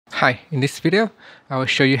Hi, in this video, I will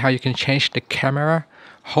show you how you can change the camera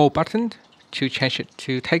hold button to change it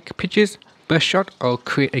to take pictures, burst shot, or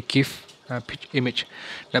create a GIF image.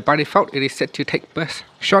 Now by default, it is set to take burst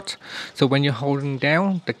shot. So when you're holding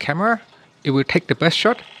down the camera, it will take the burst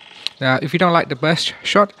shot. Now if you don't like the burst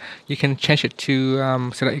shot, you can change it to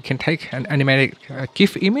so that you can take an animated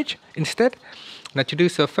GIF image instead. Now to do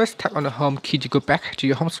so, first tap on the home key to go back to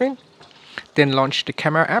your home screen. Then launch the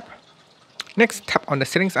camera app. Next, tap on the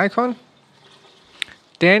settings icon.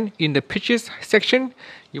 Then in the pictures section,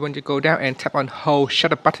 you want to go down and tap on hold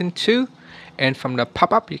shutter button 2. And from the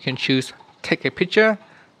pop-up, you can choose take a picture,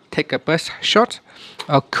 take a burst shot,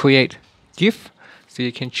 or create GIF. So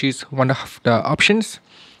you can choose one of the options.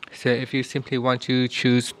 So if you simply want to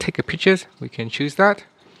choose take a pictures, we can choose that.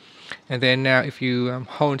 And then now if you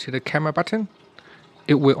hold to the camera button,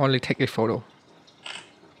 it will only take a photo.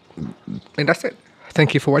 And that's it.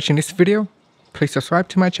 Thank you for watching this video. Please subscribe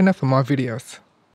to my channel for more videos.